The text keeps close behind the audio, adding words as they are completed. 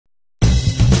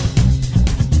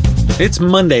It's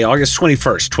Monday, August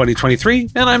 21st, 2023,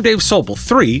 and I'm Dave Sobel.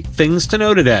 3 things to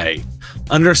know today.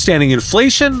 Understanding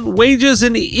inflation, wages,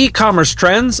 and e-commerce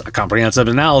trends, a comprehensive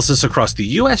analysis across the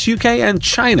US, UK, and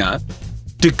China.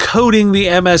 Decoding the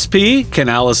MSP,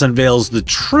 Canalys unveils the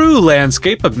true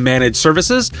landscape of managed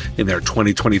services in their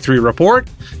 2023 report.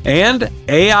 And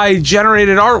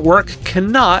AI-generated artwork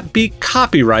cannot be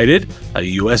copyrighted, a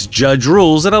US judge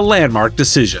rules in a landmark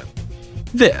decision.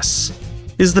 This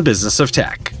is the business of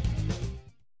tech.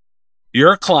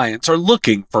 Your clients are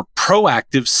looking for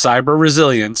proactive cyber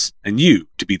resilience and you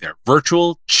to be their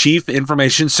virtual chief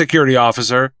information security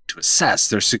officer to assess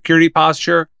their security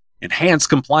posture, enhance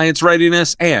compliance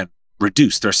readiness, and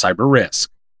reduce their cyber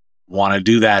risk. Want to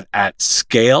do that at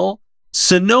scale?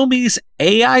 Sonomi's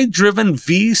AI-driven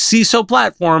vCISO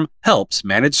platform helps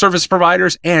managed service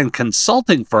providers and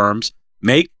consulting firms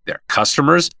make their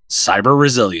customers cyber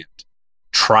resilient.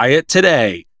 Try it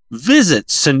today. Visit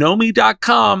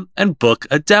Sonomi.com and book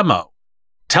a demo.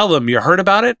 Tell them you heard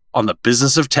about it on the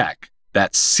Business of Tech.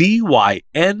 That's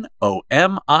CYNOMI.com.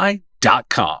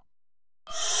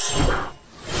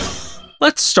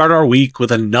 Let's start our week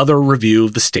with another review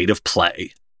of the state of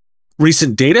play.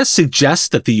 Recent data suggests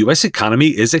that the U.S.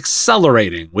 economy is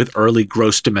accelerating, with early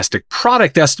gross domestic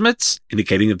product estimates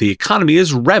indicating that the economy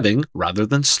is revving rather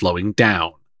than slowing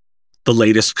down. The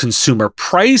latest consumer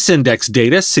price index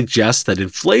data suggests that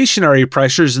inflationary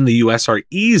pressures in the U.S. are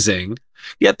easing,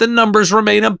 yet the numbers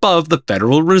remain above the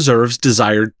Federal Reserve's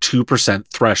desired 2%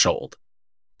 threshold.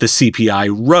 The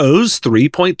CPI rose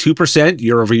 3.2%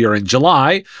 year-over-year in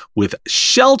July, with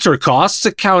shelter costs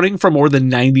accounting for more than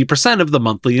 90% of the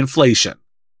monthly inflation.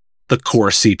 The core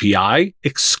CPI,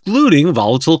 excluding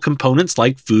volatile components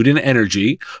like food and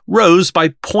energy, rose by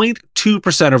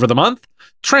 0.2% over the month,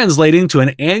 translating to an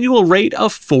annual rate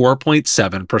of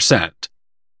 4.7%.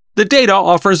 The data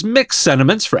offers mixed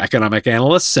sentiments for economic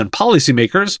analysts and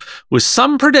policymakers, with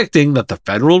some predicting that the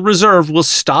Federal Reserve will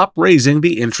stop raising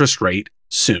the interest rate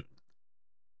soon.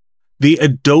 The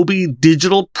Adobe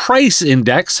Digital Price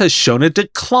Index has shown a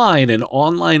decline in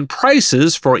online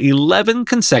prices for 11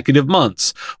 consecutive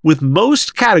months, with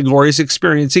most categories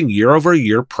experiencing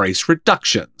year-over-year price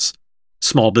reductions.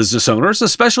 Small business owners,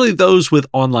 especially those with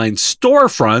online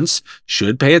storefronts,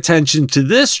 should pay attention to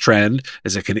this trend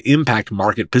as it can impact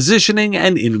market positioning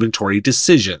and inventory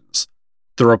decisions.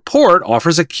 The report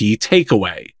offers a key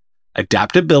takeaway: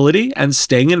 adaptability and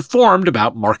staying informed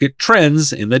about market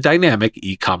trends in the dynamic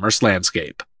e-commerce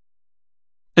landscape.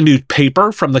 A new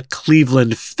paper from the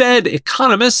Cleveland Fed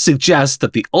economists suggests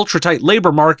that the ultra-tight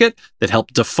labor market that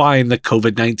helped define the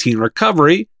COVID-19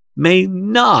 recovery may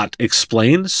not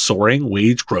explain soaring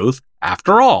wage growth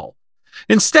after all.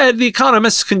 Instead, the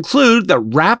economists conclude that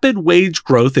rapid wage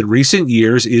growth in recent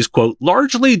years is, quote,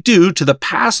 largely due to the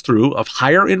pass-through of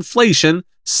higher inflation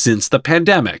since the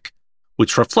pandemic,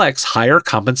 which reflects higher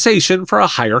compensation for a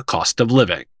higher cost of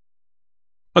living.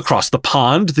 Across the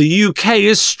pond, the UK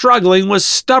is struggling with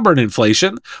stubborn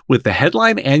inflation, with the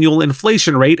headline annual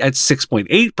inflation rate at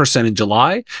 6.8% in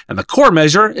July, and the core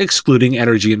measure, excluding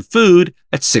energy and food,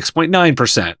 at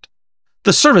 6.9%.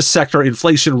 The service sector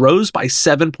inflation rose by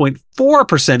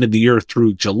 7.4% in the year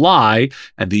through July,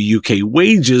 and the UK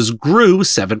wages grew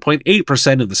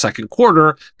 7.8% in the second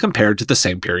quarter compared to the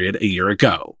same period a year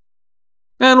ago.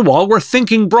 And while we're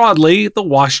thinking broadly, the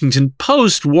Washington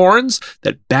Post warns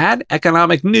that bad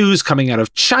economic news coming out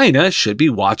of China should be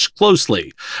watched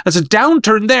closely, as a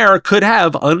downturn there could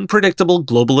have unpredictable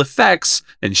global effects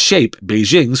and shape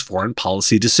Beijing's foreign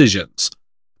policy decisions.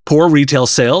 Poor retail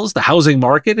sales, the housing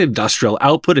market, industrial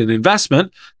output and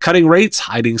investment, cutting rates,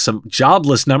 hiding some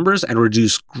jobless numbers, and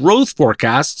reduced growth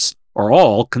forecasts are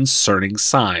all concerning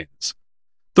signs.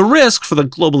 The risk for the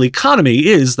global economy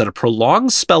is that a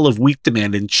prolonged spell of weak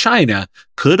demand in China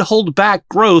could hold back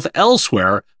growth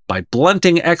elsewhere by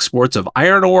blunting exports of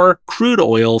iron ore, crude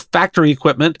oil, factory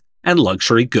equipment, and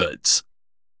luxury goods.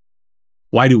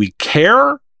 Why do we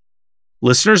care?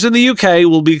 Listeners in the UK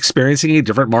will be experiencing a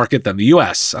different market than the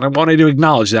US, and I wanted to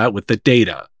acknowledge that with the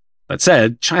data. That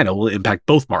said, China will impact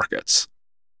both markets.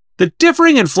 The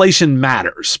differing inflation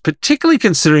matters, particularly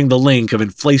considering the link of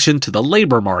inflation to the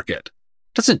labor market.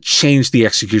 Doesn't change the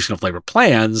execution of labor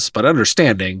plans, but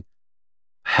understanding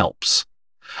helps.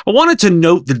 I wanted to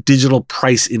note the digital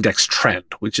price index trend,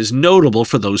 which is notable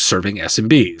for those serving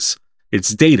SMBs.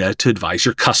 It's data to advise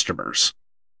your customers.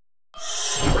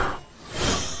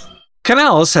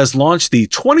 Canalys has launched the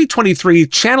 2023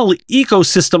 Channel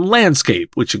Ecosystem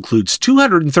Landscape, which includes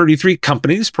 233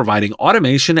 companies providing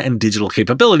automation and digital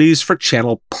capabilities for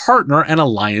channel partner and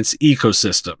alliance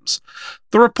ecosystems.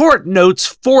 The report notes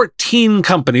 14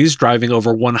 companies driving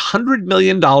over $100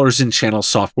 million in channel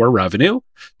software revenue,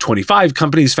 25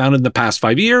 companies founded in the past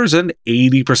 5 years, and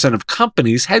 80% of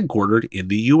companies headquartered in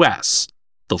the US.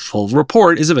 The full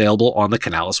report is available on the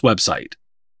Canalys website.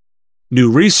 New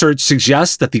research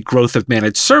suggests that the growth of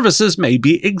managed services may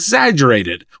be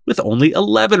exaggerated, with only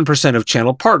 11% of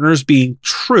channel partners being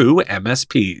true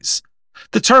MSPs.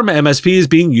 The term MSP is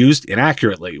being used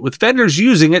inaccurately, with vendors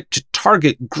using it to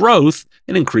target growth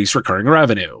and increase recurring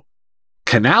revenue.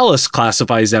 Canalys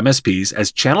classifies MSPs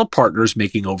as channel partners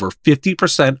making over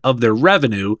 50% of their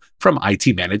revenue from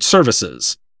IT managed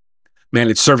services.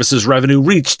 Managed services revenue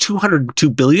reached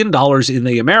 $202 billion in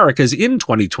the Americas in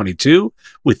 2022,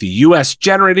 with the US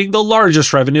generating the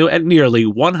largest revenue at nearly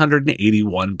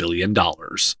 $181 billion.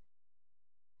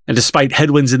 And despite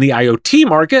headwinds in the IoT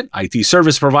market, IT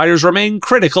service providers remain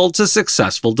critical to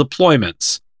successful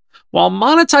deployments. While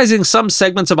monetizing some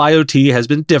segments of IoT has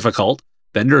been difficult,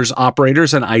 vendors,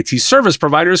 operators, and IT service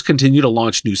providers continue to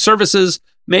launch new services,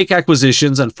 make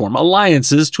acquisitions, and form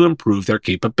alliances to improve their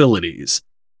capabilities.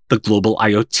 The global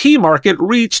IoT market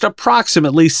reached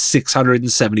approximately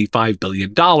 $675 billion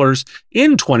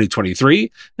in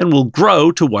 2023 and will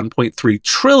grow to $1.3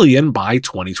 trillion by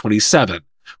 2027,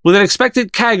 with an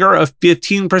expected CAGR of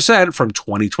 15% from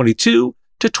 2022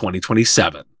 to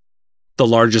 2027. The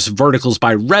largest verticals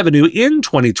by revenue in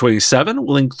 2027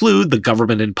 will include the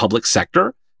government and public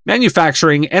sector,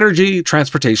 manufacturing, energy,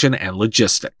 transportation, and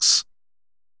logistics.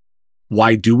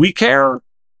 Why do we care?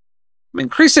 I'm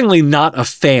increasingly not a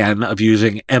fan of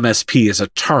using MSP as a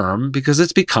term because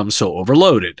it's become so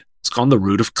overloaded. It's gone the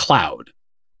route of cloud.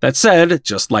 That said,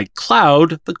 just like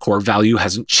cloud, the core value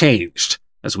hasn't changed,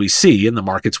 as we see in the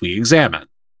markets we examine.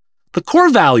 The core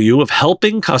value of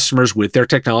helping customers with their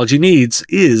technology needs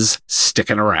is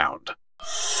sticking around.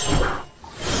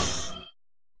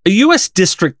 A U.S.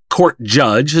 District Court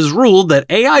judge has ruled that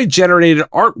AI-generated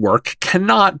artwork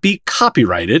cannot be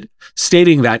copyrighted,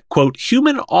 stating that, quote,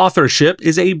 human authorship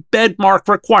is a bedmark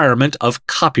requirement of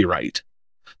copyright.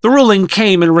 The ruling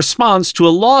came in response to a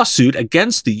lawsuit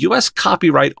against the U.S.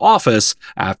 Copyright Office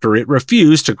after it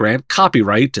refused to grant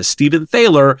copyright to Stephen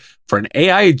Thaler for an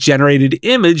AI-generated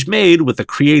image made with the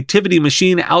creativity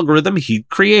machine algorithm he'd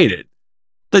created.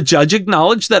 The judge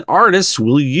acknowledged that artists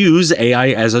will use AI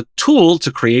as a tool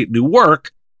to create new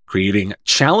work, creating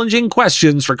challenging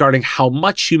questions regarding how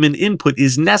much human input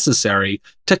is necessary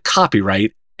to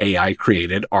copyright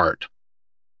AI-created art.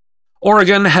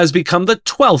 Oregon has become the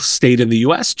 12th state in the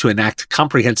U.S. to enact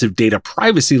comprehensive data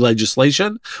privacy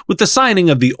legislation with the signing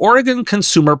of the Oregon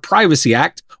Consumer Privacy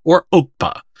Act, or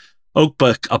OCPA.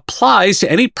 OCPA applies to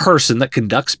any person that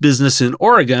conducts business in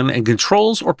Oregon and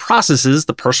controls or processes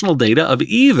the personal data of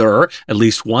either at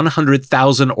least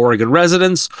 100,000 Oregon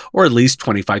residents or at least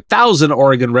 25,000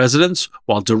 Oregon residents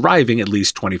while deriving at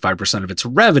least 25% of its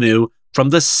revenue from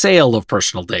the sale of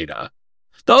personal data.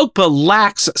 The OCPA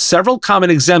lacks several common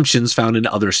exemptions found in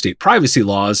other state privacy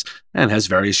laws and has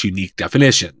various unique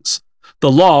definitions.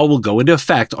 The law will go into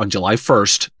effect on July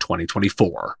 1st,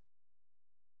 2024.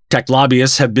 Tech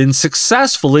lobbyists have been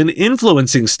successful in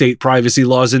influencing state privacy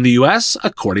laws in the U.S.,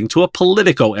 according to a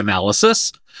Politico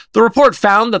analysis. The report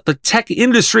found that the tech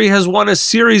industry has won a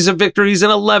series of victories in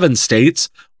 11 states,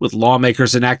 with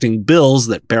lawmakers enacting bills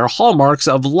that bear hallmarks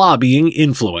of lobbying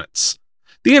influence.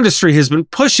 The industry has been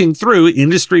pushing through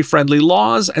industry-friendly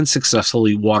laws and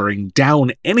successfully watering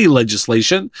down any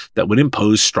legislation that would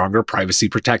impose stronger privacy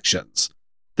protections.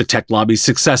 The tech lobby's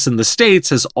success in the states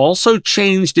has also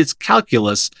changed its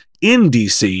calculus in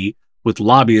D.C., with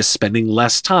lobbyists spending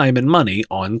less time and money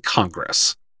on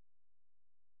Congress.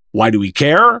 Why do we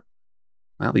care?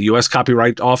 Well, the U.S.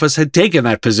 Copyright Office had taken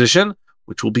that position,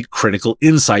 which will be critical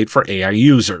insight for AI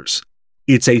users.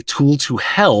 It's a tool to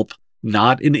help,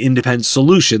 not an independent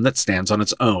solution that stands on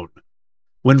its own.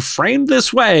 When framed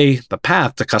this way, the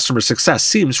path to customer success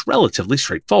seems relatively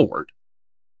straightforward.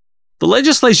 The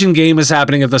legislation game is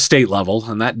happening at the state level,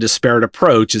 and that disparate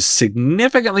approach is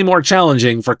significantly more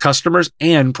challenging for customers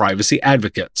and privacy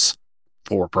advocates.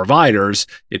 For providers,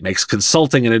 it makes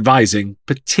consulting and advising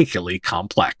particularly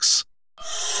complex.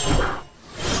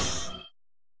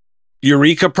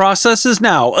 Eureka Process is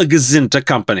now a Gazinta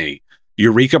company.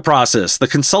 Eureka Process, the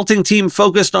consulting team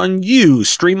focused on you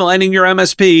streamlining your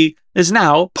MSP, is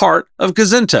now part of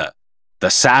Gazinta, the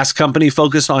SaaS company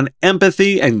focused on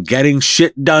empathy and getting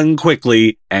shit done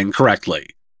quickly and correctly.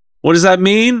 What does that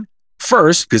mean?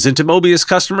 First, Gazinta Mobius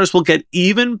customers will get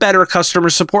even better customer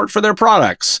support for their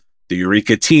products. The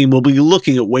Eureka team will be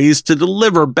looking at ways to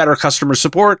deliver better customer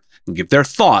support and give their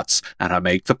thoughts on how to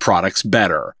make the products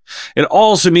better. It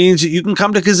also means that you can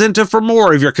come to Gazinta for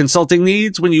more of your consulting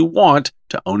needs when you want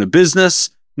to own a business,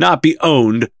 not be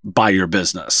owned by your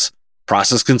business.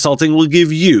 Process Consulting will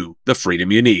give you the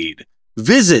freedom you need.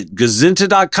 Visit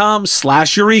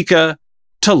gazinta.com/Eureka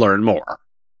to learn more.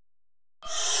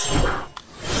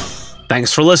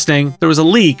 Thanks for listening. There was a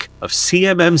leak of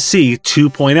CMMC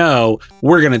 2.0.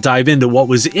 We're going to dive into what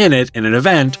was in it in an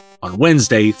event on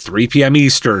Wednesday, 3 p.m.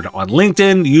 Eastern on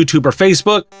LinkedIn, YouTube, or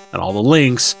Facebook, and all the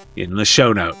links in the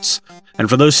show notes. And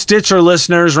for those Stitcher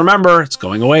listeners, remember, it's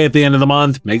going away at the end of the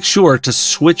month. Make sure to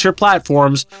switch your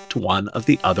platforms to one of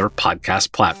the other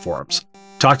podcast platforms.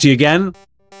 Talk to you again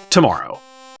tomorrow.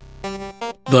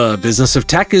 The Business of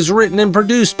Tech is written and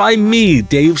produced by me,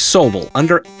 Dave Sobel,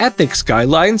 under ethics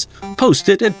guidelines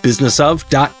posted at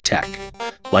businessof.tech.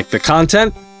 Like the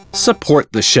content?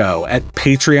 Support the show at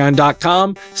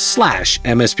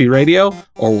patreon.com/MSP Radio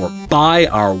or buy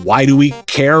our Why Do We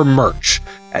Care merch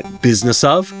at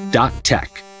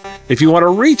businessof.tech. If you want to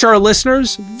reach our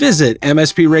listeners, visit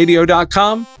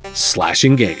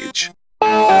mspradio.com/engage.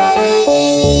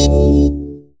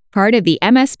 Part of the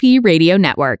MSP Radio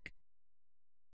Network.